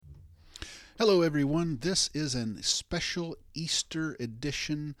Hello, everyone. This is a special Easter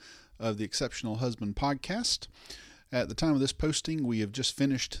edition of the Exceptional Husband podcast. At the time of this posting, we have just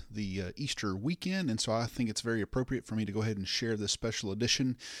finished the Easter weekend, and so I think it's very appropriate for me to go ahead and share this special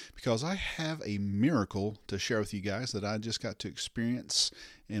edition because I have a miracle to share with you guys that I just got to experience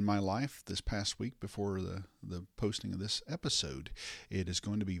in my life this past week before the posting of this episode. It is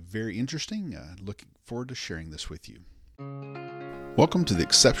going to be very interesting. Looking forward to sharing this with you. Welcome to the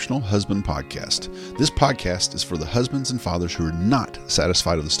Exceptional Husband Podcast. This podcast is for the husbands and fathers who are not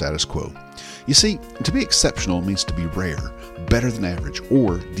satisfied with the status quo. You see, to be exceptional means to be rare, better than average,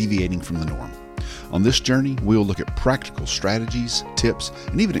 or deviating from the norm. On this journey, we will look at practical strategies, tips,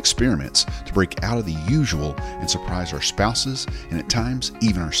 and even experiments to break out of the usual and surprise our spouses and at times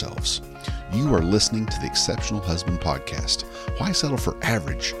even ourselves. You are listening to the Exceptional Husband Podcast. Why settle for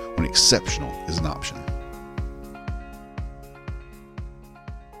average when exceptional is an option?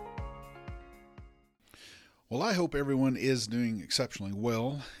 Well, I hope everyone is doing exceptionally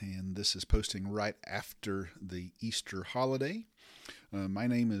well, and this is posting right after the Easter holiday. My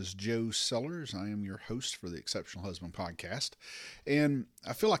name is Joe Sellers. I am your host for the Exceptional Husband Podcast, and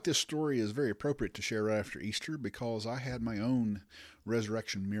I feel like this story is very appropriate to share right after Easter because I had my own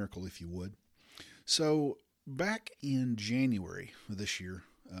resurrection miracle, if you would. So, back in January of this year,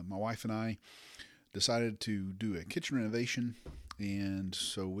 my wife and I decided to do a kitchen renovation, and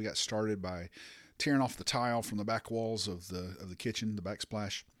so we got started by tearing off the tile from the back walls of the kitchen, the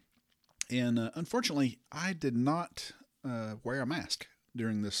backsplash. And unfortunately, I did not wear a mask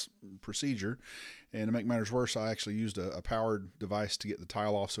during this procedure. And to make matters worse, I actually used a powered device to get the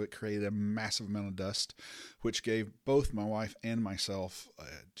tile off, so it created a massive amount of dust, which gave both my wife and myself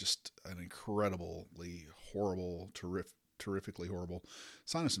just an incredibly horrible, terrifically horrible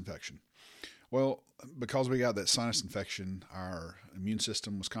sinus infection. Well, because we got that sinus infection, our immune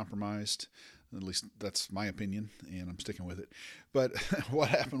system was compromised. At least that's my opinion, and I'm sticking with it. But what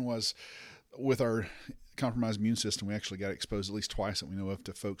happened was, with our compromised immune system, we actually got exposed at least twice that we know of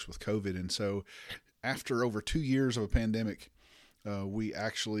to folks with COVID. And so after over 2 years of a pandemic, we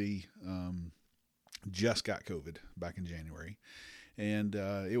actually just got COVID back in January. And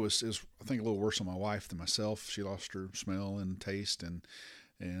it was, I think, a little worse on my wife than myself. She lost her smell and taste, and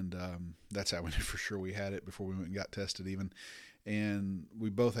that's how we knew for sure we had it before we went and got tested even. And we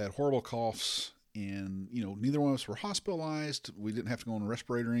both had horrible coughs, and, neither one of us were hospitalized. We didn't have to go on a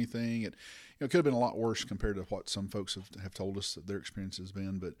respirator or anything. It could have been a lot worse compared to what some folks have told us that their experience has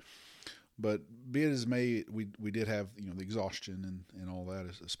been. But be it as may, we did have, the exhaustion and all that,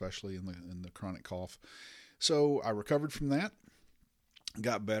 especially in the chronic cough. So I recovered from that,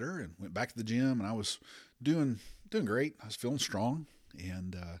 got better, and went back to the gym, and I was doing great. I was feeling strong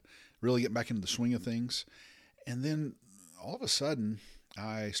and really getting back into the swing of things. And then all of a sudden,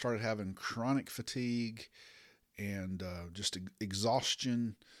 I started having chronic fatigue and just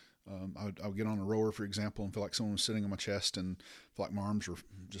exhaustion. I would get on a rower, for example, and feel like someone was sitting on my chest and feel like my arms were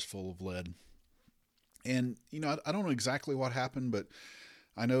just full of lead. And, I don't know exactly what happened, but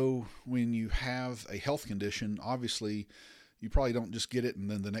I know when you have a health condition, obviously you probably don't just get it and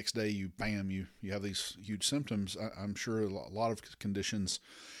then the next day you have these huge symptoms. I'm sure a lot of conditions,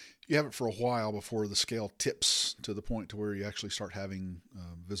 you have it for a while before the scale tips to the point to where you actually start having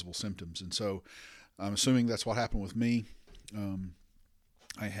visible symptoms. And so I'm assuming that's what happened with me.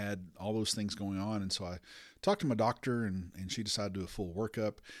 I had all those things going on. And so I talked to my doctor and she decided to do a full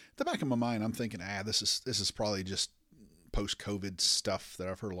workup. At the back of my mind, I'm thinking, this is probably just post-COVID stuff that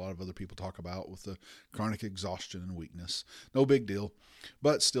I've heard a lot of other people talk about with the chronic exhaustion and weakness. No big deal.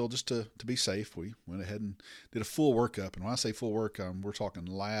 But still, just to be safe, we went ahead and did a full workup. And when I say full work, we're talking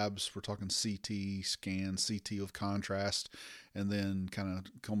labs, we're talking CT scans, CT with contrast, and then kind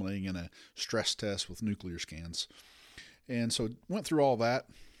of culminating in a stress test with nuclear scans. And so went through all that.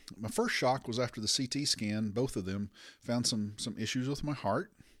 My first shock was after the CT scan, both of them found some issues with my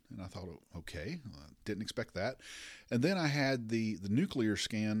heart. And I thought, okay, didn't expect that. And then I had the nuclear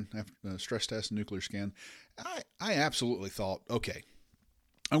scan, stress test and nuclear scan. I absolutely thought, okay,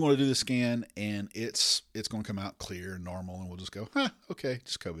 I'm going to do the scan and it's going to come out clear and normal, and we'll just go, okay,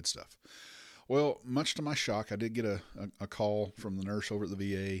 just COVID stuff. Well, much to my shock, I did get a call from the nurse over at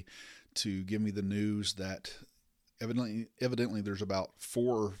the VA to give me the news that evidently there's about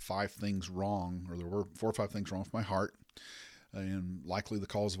 4 or 5 things wrong, or there were 4 or 5 things wrong with my heart, and likely the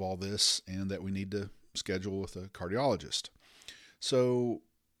cause of all this, and that we need to schedule with a cardiologist. So,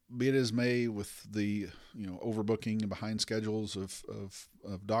 be it as may, with the overbooking and behind schedules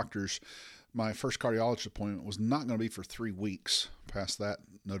of doctors, my first cardiologist appointment was not going to be for 3 weeks past that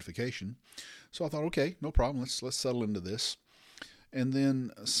notification. So I thought, okay, no problem. Let's settle into this. And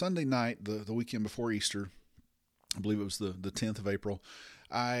then Sunday night, the weekend before Easter, I believe it was the 10th of April,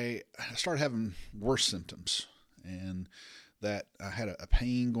 I started having worse symptoms. And that I had a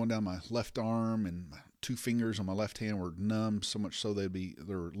pain going down my left arm, and my two fingers on my left hand were numb, so much so they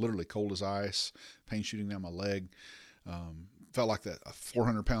were literally cold as ice, pain shooting down my leg. Felt like a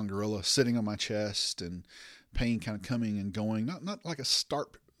 400-pound gorilla sitting on my chest, and pain kind of coming and going. Not like a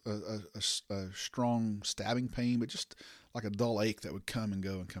strong stabbing pain, but just like a dull ache that would come and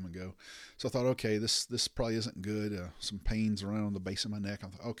go and come and go. So I thought, okay, this probably isn't good. Some pains around on the base of my neck. I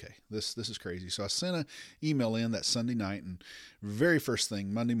thought, okay, this is crazy. So I sent an email in that Sunday night, and very first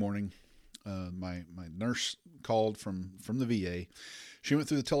thing Monday morning, my nurse called from the VA. She went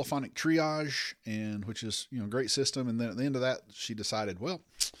through the telephonic triage, and which is a great system. And then at the end of that, she decided, well,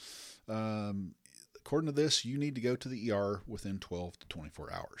 according to this, you need to go to the ER within 12 to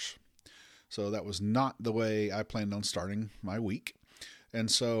 24 hours. So that was not the way I planned on starting my week. And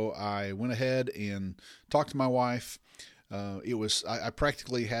so I went ahead and talked to my wife. I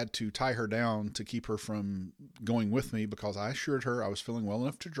practically had to tie her down to keep her from going with me, because I assured her I was feeling well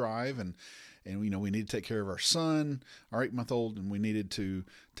enough to drive, and we needed to take care of our son, our 8-month-old, and we needed to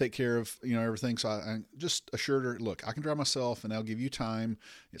take care of everything. So I just assured her, look, I can drive myself, and I'll give you time.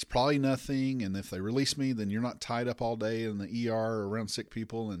 It's probably nothing, and if they release me, then you're not tied up all day in the ER around sick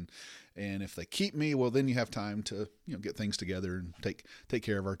people, and if they keep me, well, then you have time to get things together and take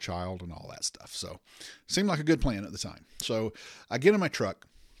care of our child and all that stuff. So seemed like a good plan at the time. So I get in my truck,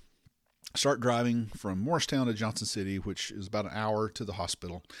 start driving from Morristown to Johnson City, which is about an hour to the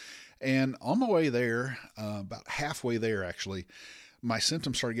hospital. And on my way there, about halfway there actually, my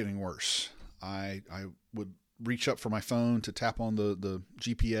symptoms started getting worse. I would reach up for my phone to tap on the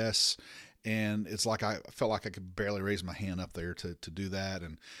GPS, and it's like I felt like I could barely raise my hand up there to do that.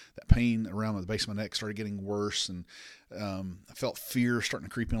 And that pain around the base of my neck started getting worse. And I felt fear starting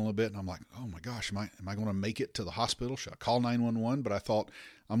to creep in a little bit. And I'm like, oh my gosh, am I going to make it to the hospital? Should I call 911? But I thought,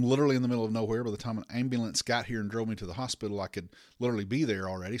 I'm literally in the middle of nowhere. By the time an ambulance got here and drove me to the hospital, I could literally be there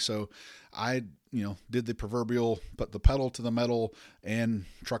already. So I, did the proverbial, put the pedal to the metal, and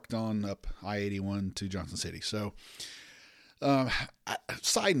trucked on up I-81 to Johnson City. So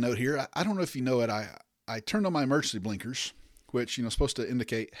side note here, I don't know if you know it, I turned on my emergency blinkers, which, supposed to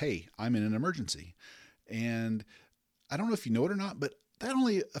indicate, hey, I'm in an emergency. And I don't know if you know it or not, but that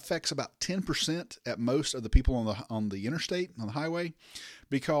only affects about 10% at most of the people on the interstate, on the highway,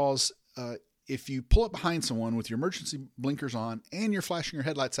 because if you pull up behind someone with your emergency blinkers on and you're flashing your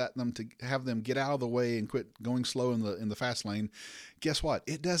headlights at them to have them get out of the way and quit going slow in the fast lane, guess what?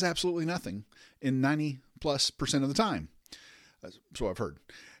 It does absolutely nothing in 90+% of the time. That's what I've heard.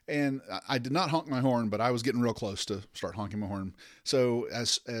 And I did not honk my horn, but I was getting real close to start honking my horn. So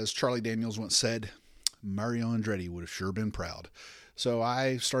as Charlie Daniels once said, Mario Andretti would have sure been proud. So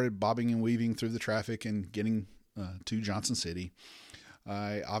I started bobbing and weaving through the traffic and getting to Johnson City.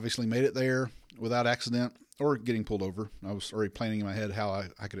 I obviously made it there without accident or getting pulled over. I was already planning in my head how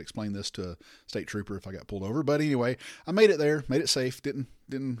I could explain this to a state trooper if I got pulled over. But anyway, I made it there, made it safe,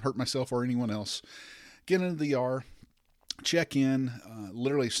 didn't hurt myself or anyone else. Get into the ER. Check in,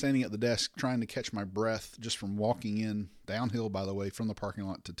 literally standing at the desk trying to catch my breath just from walking in, downhill, by the way, from the parking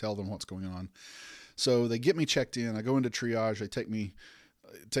lot to tell them what's going on. So they get me checked in. I go into triage. They take me,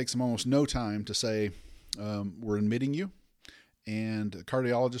 it takes them almost no time to say, we're admitting you. And the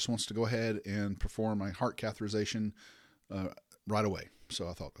cardiologist wants to go ahead and perform my heart catheterization right away. So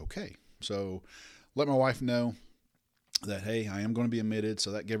I thought, okay. So let my wife know that, hey, I am going to be admitted.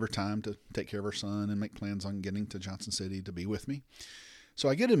 So that gave her time to take care of her son and make plans on getting to Johnson City to be with me. So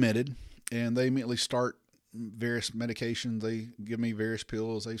I get admitted, and they immediately start various medications. They give me various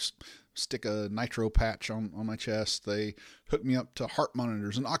pills. They stick a nitro patch on my chest. They hook me up to heart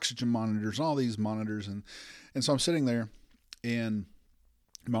monitors and oxygen monitors, all these monitors. And so I'm sitting there, and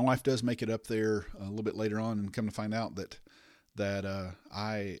my wife does make it up there a little bit later on, and come to find out that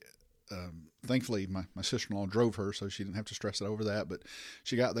I thankfully my sister-in-law drove her, so she didn't have to stress over that. But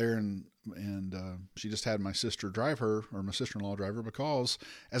she got there and she just had my sister drive her, or my sister-in-law drive her, because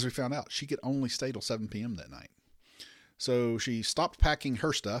as we found out, she could only stay till 7 p.m. that night. So she stopped packing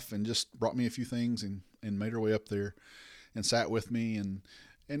her stuff and just brought me a few things and made her way up there and sat with me. And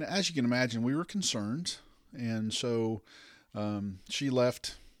as you can imagine, we were concerned. And so she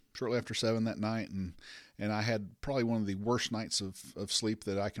left shortly after 7 that night, and I had probably one of the worst nights of sleep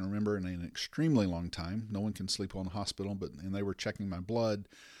that I can remember in an extremely long time. No one can sleep well in the hospital, and they were checking my blood,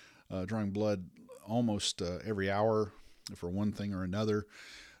 drawing blood almost every hour for one thing or another.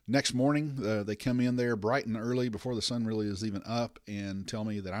 Next morning, they come in there bright and early before the sun really is even up and tell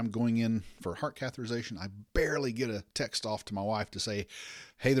me that I'm going in for heart catheterization. I barely get a text off to my wife to say,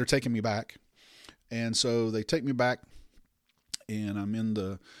 hey, they're taking me back. And so they take me back, and I'm in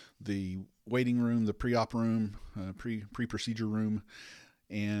the waiting room, the pre-op room, pre-procedure room,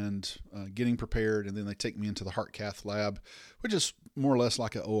 and getting prepared. And then they take me into the heart cath lab, which is more or less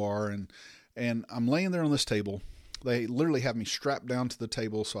like an OR. And I'm laying there on this table. They literally have me strapped down to the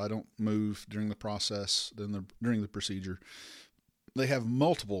table so I don't move during the process, during the procedure. They have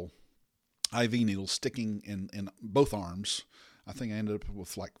multiple IV needles sticking in both arms. I think I ended up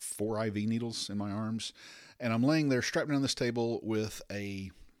with like 4 IV needles in my arms. And I'm laying there strapped down this table with a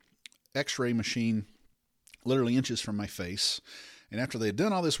X-ray machine literally inches from my face. And after they had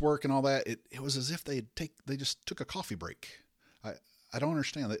done all this work and all that, it was as if they just took a coffee break. I don't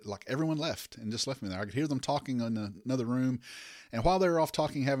understand. Like, everyone left and just left me there. I could hear them talking in another room. And while they were off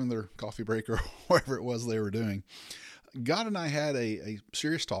talking, having their coffee break or whatever it was they were doing, God and I had a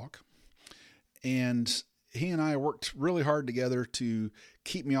serious talk. And he and I worked really hard together to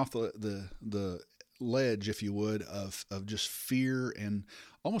keep me off the ledge, if you would, of just fear and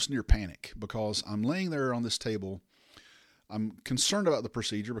almost near panic, because I'm laying there on this table. I'm concerned about the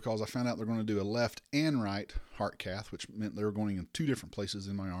procedure because I found out they're going to do a left and right heart cath, which meant they were going in 2 different places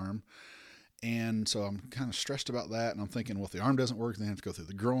in my arm. And so I'm kind of stressed about that. And I'm thinking, well, if the arm doesn't work, then I have to go through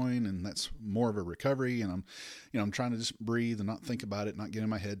the groin, and that's more of a recovery. And I'm trying to just breathe and not think about it, not get in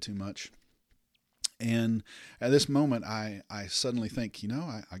my head too much. And at this moment, I suddenly think,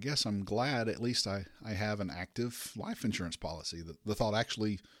 I guess I'm glad at least I have an active life insurance policy. The thought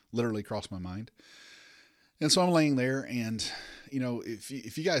actually literally crossed my mind. And so I'm laying there, and,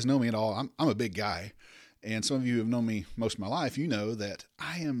 if you guys know me at all, I'm a big guy. And some of you have known me most of my life. You know that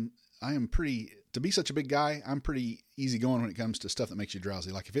I am pretty, to be such a big guy, I'm pretty easygoing when it comes to stuff that makes you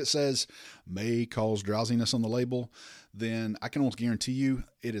drowsy. Like, if it says may cause drowsiness on the label, then I can almost guarantee you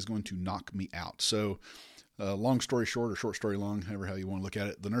it is going to knock me out. So long story short, or short story long, however how you want to look at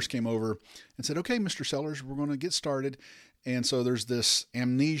it, the nurse came over and said, okay, Mr. Sellers, we're going to get started. And so there's this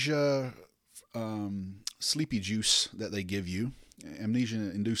amnesia sleepy juice that they give you,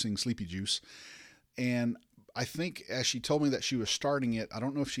 amnesia-inducing sleepy juice. And I think as she told me that she was starting it, I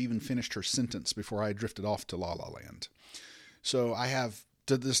don't know if she even finished her sentence before I drifted off to La La Land. So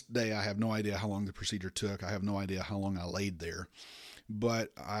to this day, I have no idea how long the procedure took. I have no idea how long I laid there. But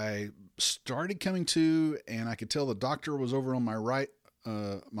I started coming to, and I could tell the doctor was over on my right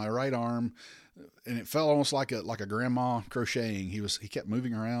arm, and it felt almost like a grandma crocheting. He kept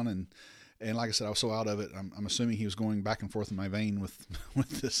moving around, and like I said, I was so out of it. I'm assuming he was going back and forth in my vein with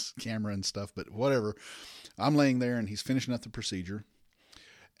this camera and stuff, but whatever. I'm laying there, and he's finishing up the procedure.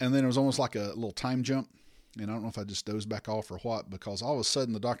 And then it was almost like a little time jump. And I don't know if I just dozed back off or what, because all of a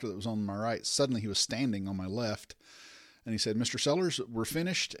sudden the doctor that was on my right, suddenly he was standing on my left. And he said, Mr. Sellers, we're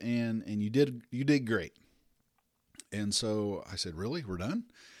finished, and you did great. And so I said, really? We're done?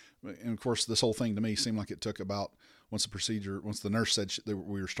 And of course, this whole thing to me seemed like it took about, once the nurse said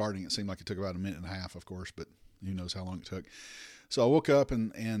we were starting, it seemed like it took about a minute and a half, of course, but who knows how long it took. So I woke up,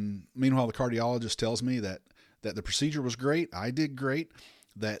 and meanwhile, the cardiologist tells me that the procedure was great. I did great,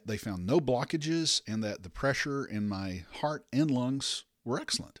 that they found no blockages, and that the pressure in my heart and lungs were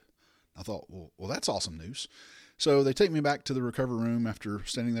excellent. I thought, well, that's awesome news. So they take me back to the recovery room after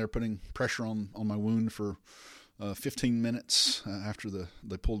standing there putting pressure on my wound for 15 minutes after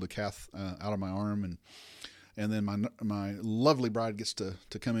they pulled the cath out of my arm, and then my lovely bride gets to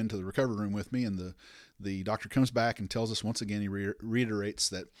come into the recovery room with me, and the doctor comes back and tells us once again, he reiterates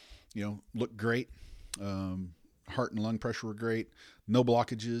that, looked great. Heart and lung pressure were great. No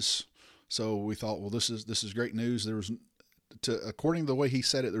blockages. So we thought, well, this is great news. According to the way he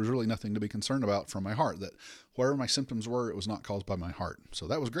said it, there was really nothing to be concerned about from my heart, that whatever my symptoms were, it was not caused by my heart. So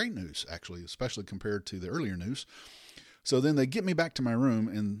that was great news, actually, especially compared to the earlier news. So then they get me back to my room,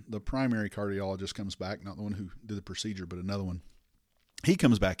 and the primary cardiologist comes back, not the one who did the procedure, but another one. He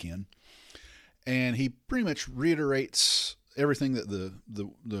comes back in, and he pretty much reiterates everything that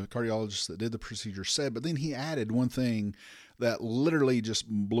the cardiologist that did the procedure said, but then he added one thing that literally just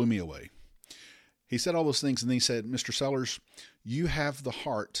blew me away. He said all those things, and then he said, Mr. Sellers, you have the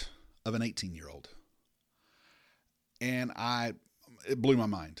heart of an 18-year-old. And it blew my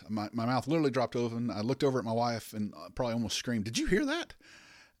mind. My mouth literally dropped open. I looked over at my wife and probably almost screamed, did you hear that?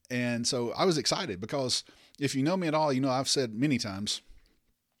 And so I was excited, because if you know me at all, I've said many times,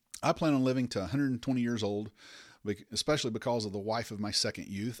 I plan on living to 120 years old, especially because of the wife of my second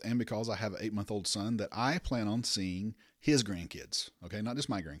youth, and because I have an 8-month-old son that I plan on seeing his grandkids. Okay, not just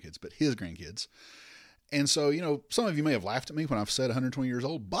my grandkids, but his grandkids. And so, some of you may have laughed at me when I've said 120 years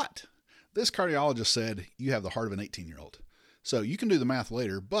old, but this cardiologist said you have the heart of an 18-year-old. So you can do the math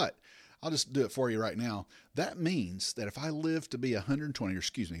later, but I'll just do it for you right now. That means that if I live to be 120, or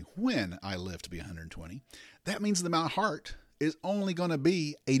excuse me, when I live to be 120, that means that my heart is only going to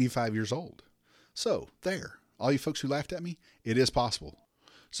be 85 years old. So there, all you folks who laughed at me, it is possible.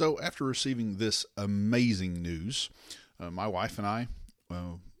 So after receiving this amazing news, my wife and I,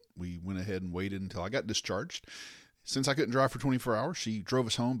 we went ahead and waited until I got discharged. Since I couldn't drive for 24 hours, she drove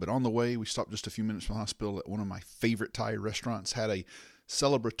us home. But on the way, we stopped just a few minutes from the hospital at one of my favorite Thai restaurants, had a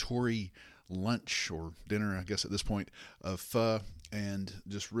celebratory lunch or dinner, I guess at this point, of pho, and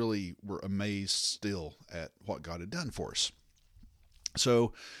just really were amazed still at what God had done for us.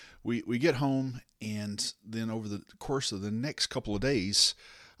 So we get home, and then over the course of the next couple of days,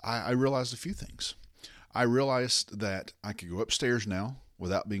 I realized a few things. I realized that I could go upstairs now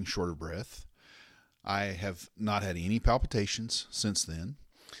without being short of breath. I have not had any palpitations since then,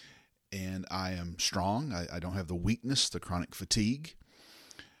 and I am strong. I don't have the weakness, the chronic fatigue.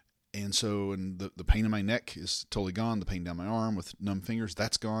 And so, the pain in my neck is totally gone. The pain down my arm with numb fingers,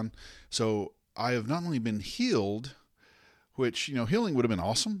 that's gone. So I have not only been healed, which, healing would have been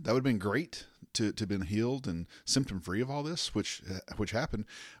awesome. That would have been great to have been healed and symptom free of all this, which happened.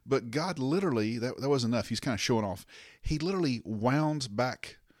 But God literally, that wasn't enough. He's kind of showing off. He literally wound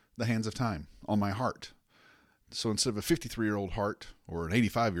back the hands of time on my heart. So instead of a 53-year-old heart or an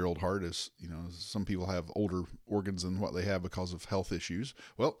 85-year-old heart, as some people have older organs than what they have because of health issues.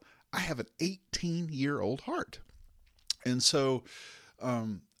 Well, I have an 18-year-old heart. And so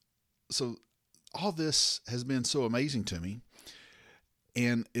all this has been so amazing to me.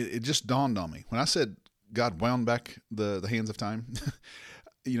 And it just dawned on me when I said God wound back the hands of time.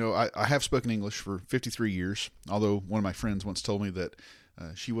 I have spoken English for 53 years, although one of my friends once told me that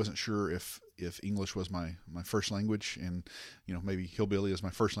she wasn't sure if English was my first language, and maybe hillbilly is my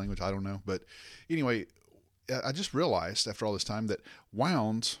first language. I don't know, but anyway, I just realized after all this time that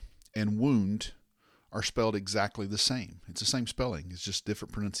wound and wound are spelled exactly the same. It's the same spelling. It's just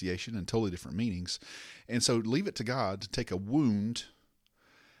different pronunciation and totally different meanings. And so leave it to God to take a wound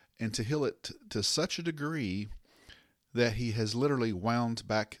and to heal it to such a degree that He has literally wound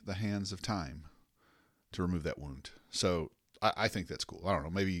back the hands of time to remove that wound. So I think that's cool. I don't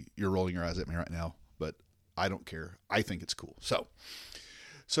know. Maybe you're rolling your eyes at me right now, but I don't care. I think it's cool. So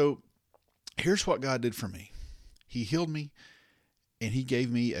here's what God did for me. He healed me, and He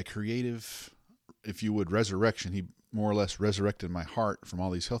gave me a creative, if you would, resurrection. He more or less resurrected my heart from all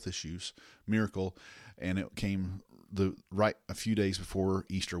these health issues, miracle, and it came a few days before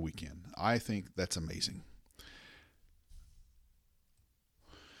Easter weekend. I think that's amazing.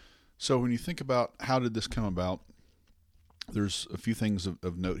 So when you think about how did this come about, there's a few things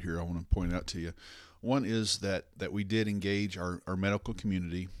of note here I want to point out to you. One is that we did engage our medical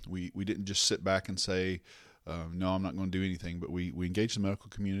community. We didn't just sit back and say, no, I'm not going to do anything, but we engaged the medical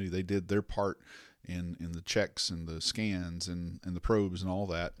community. They did their part in the checks and the scans and the probes and all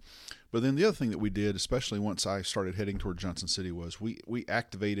that. But then the other thing that we did, especially once I started heading toward Johnson City, was we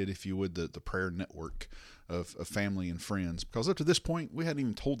activated, if you would, the prayer network of family and friends. Because up to this point, we hadn't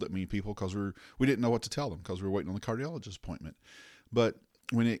even told that many people because we didn't know what to tell them because we were waiting on the cardiologist appointment. But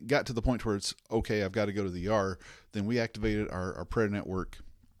when it got to the point where it's, okay, I've got to go to the ER, then we activated our prayer network.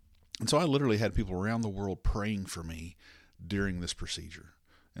 And so I literally had people around the world praying for me during this procedure.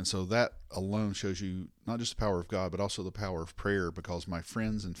 And so that alone shows you not just the power of God, but also the power of prayer, because my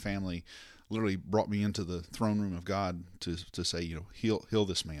friends and family literally brought me into the throne room of God to say, heal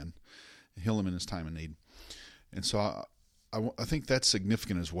this man, heal him in his time of need. And so I think that's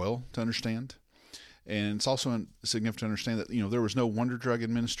significant as well to understand. And it's also significant to understand that, there was no wonder drug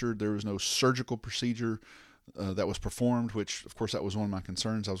administered. There was no surgical procedure that was performed, which, of course, that was one of my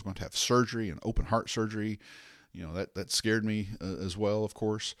concerns. I was going to have surgery, an open heart surgery. That scared me as well, of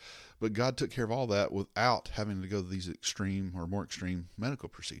course. But God took care of all that without having to go to these extreme or more extreme medical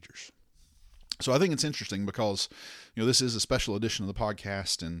procedures. So I think it's interesting because, this is a special edition of the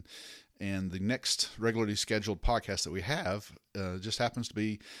podcast, and the next regularly scheduled podcast that we have just happens to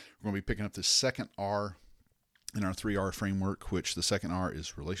be, we're going to be picking up the second R in our 3R framework, which the second R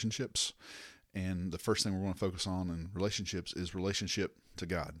is relationships. And the first thing we're going to focus on in relationships is relationship to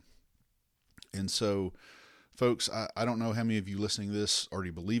God. And so, folks, I don't know how many of you listening to this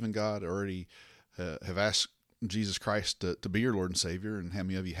already believe in God, already have asked Jesus Christ to be your Lord and Savior, and how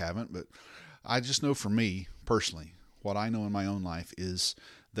many of you haven't. But I just know for me personally, what I know in my own life is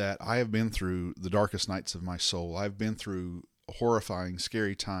that I have been through the darkest nights of my soul. I've been through horrifying,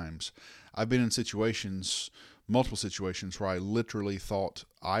 scary times. I've been in situations multiple situations where I literally thought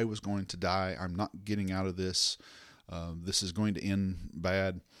I was going to die. I'm not getting out of this. This is going to end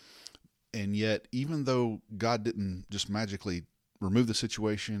bad. And yet, even though God didn't just magically remove the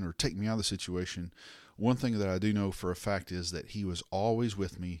situation or take me out of the situation, one thing that I do know for a fact is that He was always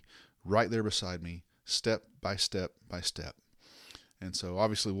with me, right there beside me, step by step by step. And so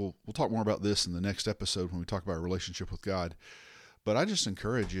obviously we'll talk more about this in the next episode when we talk about our relationship with God. But I just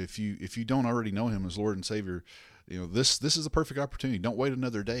encourage you, if you don't already know Him as Lord and Savior, this is a perfect opportunity. Don't wait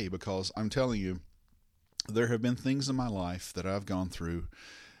another day, because I'm telling you, there have been things in my life that I've gone through,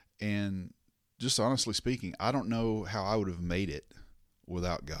 and just honestly speaking, I don't know how I would have made it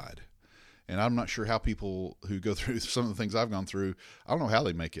without God. And I'm not sure how people who go through some of the things I've gone through, I don't know how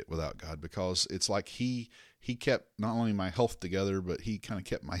they make it without God, because it's like He kept not only my health together, but He kind of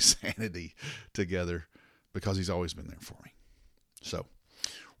kept my sanity together, because He's always been there for me. So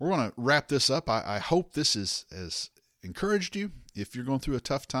we're going to wrap this up. I hope this has encouraged you. If you're going through a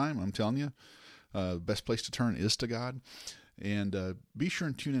tough time, I'm telling you, the best place to turn is to God. And be sure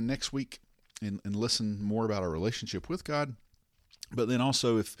and tune in next week and listen more about our relationship with God. But then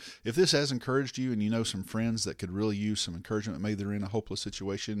also, if this has encouraged you and you know some friends that could really use some encouragement, maybe they're in a hopeless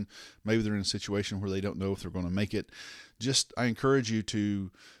situation, maybe they're in a situation where they don't know if they're going to make it, I encourage you to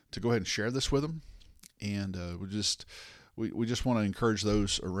go ahead and share this with them. And we just want to encourage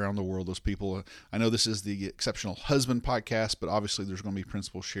those around the world, those people. I know this is the Exceptional Husband podcast, but obviously there's going to be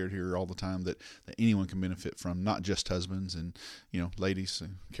principles shared here all the time that anyone can benefit from, not just husbands. And, ladies,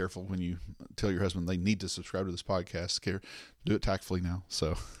 careful when you tell your husband they need to subscribe to this podcast. Do it tactfully now.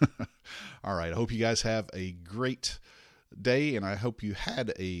 So, all right. I hope you guys have a great day, and I hope you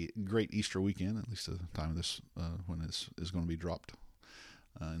had a great Easter weekend, at least at the time of this, when this is going to be dropped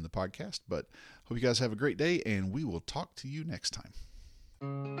in the podcast. But hope you guys have a great day, and we will talk to you next time.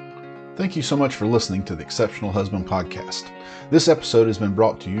 Thank you so much for listening to the Exceptional Husband podcast. This episode has been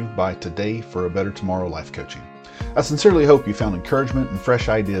brought to you by Today for a Better Tomorrow Life Coaching. I sincerely hope you found encouragement and fresh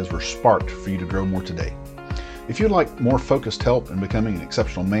ideas were sparked for you to grow more today. If you'd like more focused help in becoming an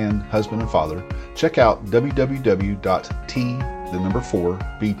exceptional man, husband, and father, check out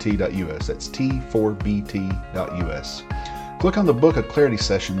www.t4bt.us. That's t4bt.us. Click on the Book a Clarity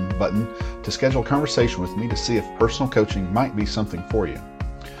Session button to schedule a conversation with me to see if personal coaching might be something for you.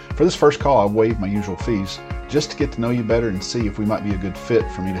 For this first call, I'll waive my usual fees just to get to know you better and see if we might be a good fit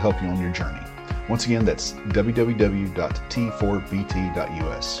for me to help you on your journey. Once again, that's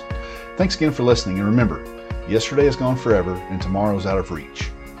www.t4bt.us. Thanks again for listening, and remember, yesterday is gone forever and tomorrow is out of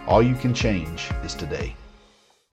reach. All you can change is today.